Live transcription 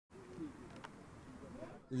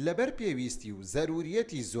لەبەر پێویستی و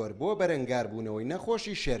زەروریەتی زۆر بۆ بەرەنگاربوونەوەی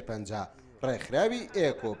نەخۆشی شێرپەنجە ڕێکخراوی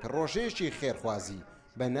ئێکۆ پڕۆژەیەکی خێرخوازی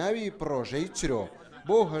بە ناوی پڕۆژەی چرۆ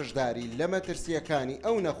بۆ هەژداری لە مەترسیەکانی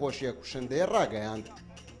ئەو نەخۆشیە کوشندەی ڕاگەیاند.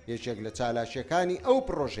 یەکێک لە چالاشیەکانی ئەو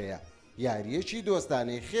پڕۆژەیە یارییەکی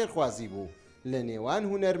دۆستانەی خێرخوازی بوو لە نێوان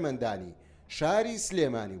هونەرمەندانی شاری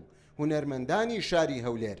سلێمانی و هونەرمەندانی شاری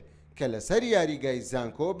هەولێر کە لەسەر یاریگای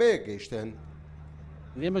زانکۆ بەیەکگەیشتن.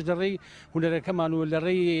 ئێمەش لەڕێی هونەرەکەمان و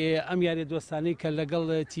لەڕێی ئەم یاریە دۆستانەی کە لەگەڵ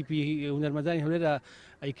تیپی هونەرمەندانی هەولێرە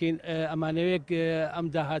ئەیکەین ئەمانەوێت ئەم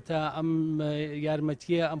داهاتە ئەم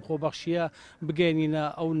یارمەتیە ئەم خۆبەخشیە بگەێنینە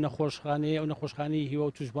ئەو نەخۆشخانەیە ئەو نەخۆشخانەی هیوە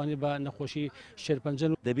و توشبانی بە نەخۆشی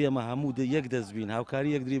شێرپەنجەن. دەبێ ئەمە هەموو یەک دەستبین هاوکاری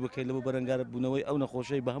یەکدری بکەین لەبۆ بەرەنگار بوونەوەی ئەو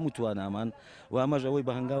نەخۆشەی بە هەموو توانامان و ئەمەش ئەوەی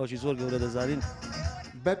بە هەنگاوەکی زۆر گەورە دەزانین.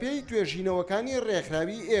 بەپێی توێژینەوەکانی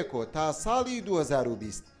ڕێکخراوی ئێکۆ تا ساڵی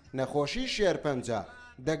 2020 نەخۆشی شێرپەنجە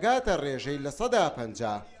دەگاتە ڕێژەی لە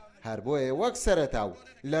 150. هەر بۆیە وەک سەرەتاو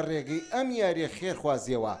لە ڕێگەی ئەم یاریە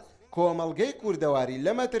خێرخوازیەوە کۆمەڵگەی کوردەواری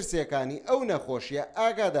لە مەترسیەکانی ئەو نەخۆشیە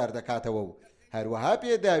ئاگادار دەکاتەوە و هەروەها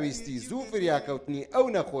پێداویستی زوو فریاکەوتنی ئەو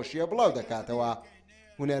نەخۆشیە بڵاو دەکاتەوە.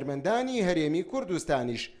 هونەرمەندانی هەرێمی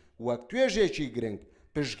کوردستانیش وەک توێژێکی گرنگ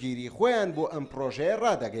پشتگیری خۆیان بۆ ئەم پرۆژەیە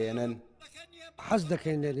ڕادەگەیەنن. حەز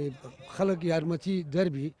دەکەین لێ خەڵک یارمەتی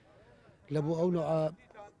دەربی لە بۆ ئەو نوع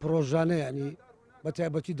پرۆژانە ینی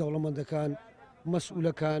بەتایبەتی دەوڵەمەندەکان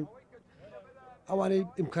مەسئولەکان ئەوانەی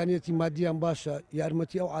ئیمکانیەتی مادیان باشە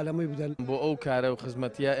یارمەتی ئەو عالەمەی بدەن بۆ ئەو کارە و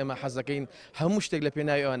خزمەتیە ئێمە حەزەکەین هەموو شتێک لە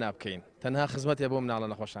پێناوی ئەوە نابکەین تەنها خزمەتێ بۆ مناڵە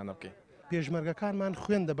نەخۆشانە بکەین. پێشمەرگەکانمان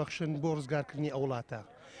خوێن دەبەخشن بۆ ڕزگارکردنی ئەو وڵاتە.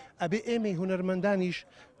 ئەبێ ئێمەی هونەرمەندانیش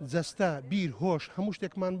جەستە بیر هۆش هەموو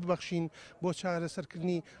شتێکمان ببەخشین بۆ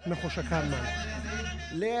چارەسەرکردنی نەخۆشەکانمان.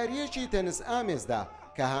 لە یاریەکی تەنس ئامێزدا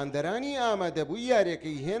کە هاندەرانی ئامادەبووی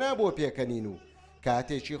یاریەکەی هێنا بۆ پێکەنین و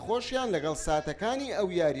کاتێکی خۆشیان لەگەڵ ساتەکانی ئەو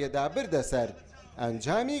یاریەدا بردەسەر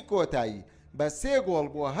ئەنجامی کۆتایی بە 3 گۆڵ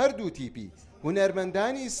بۆ هەردوو تیپی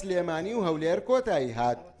هونەرمەندانی سلێمانی و هەولێر کۆتایی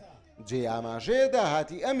هات. جێ ئاماژەیە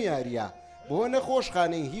داهاتی ئەم یاریە بۆ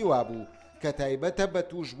نەخۆشخانەی هیوا بوو کە تایبەتە بە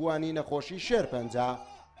توشبوانی نەخۆشی شێرپەنجە.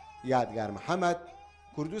 یادگار محەممەد،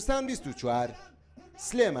 کوردستان 24،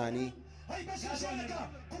 سلێمانی.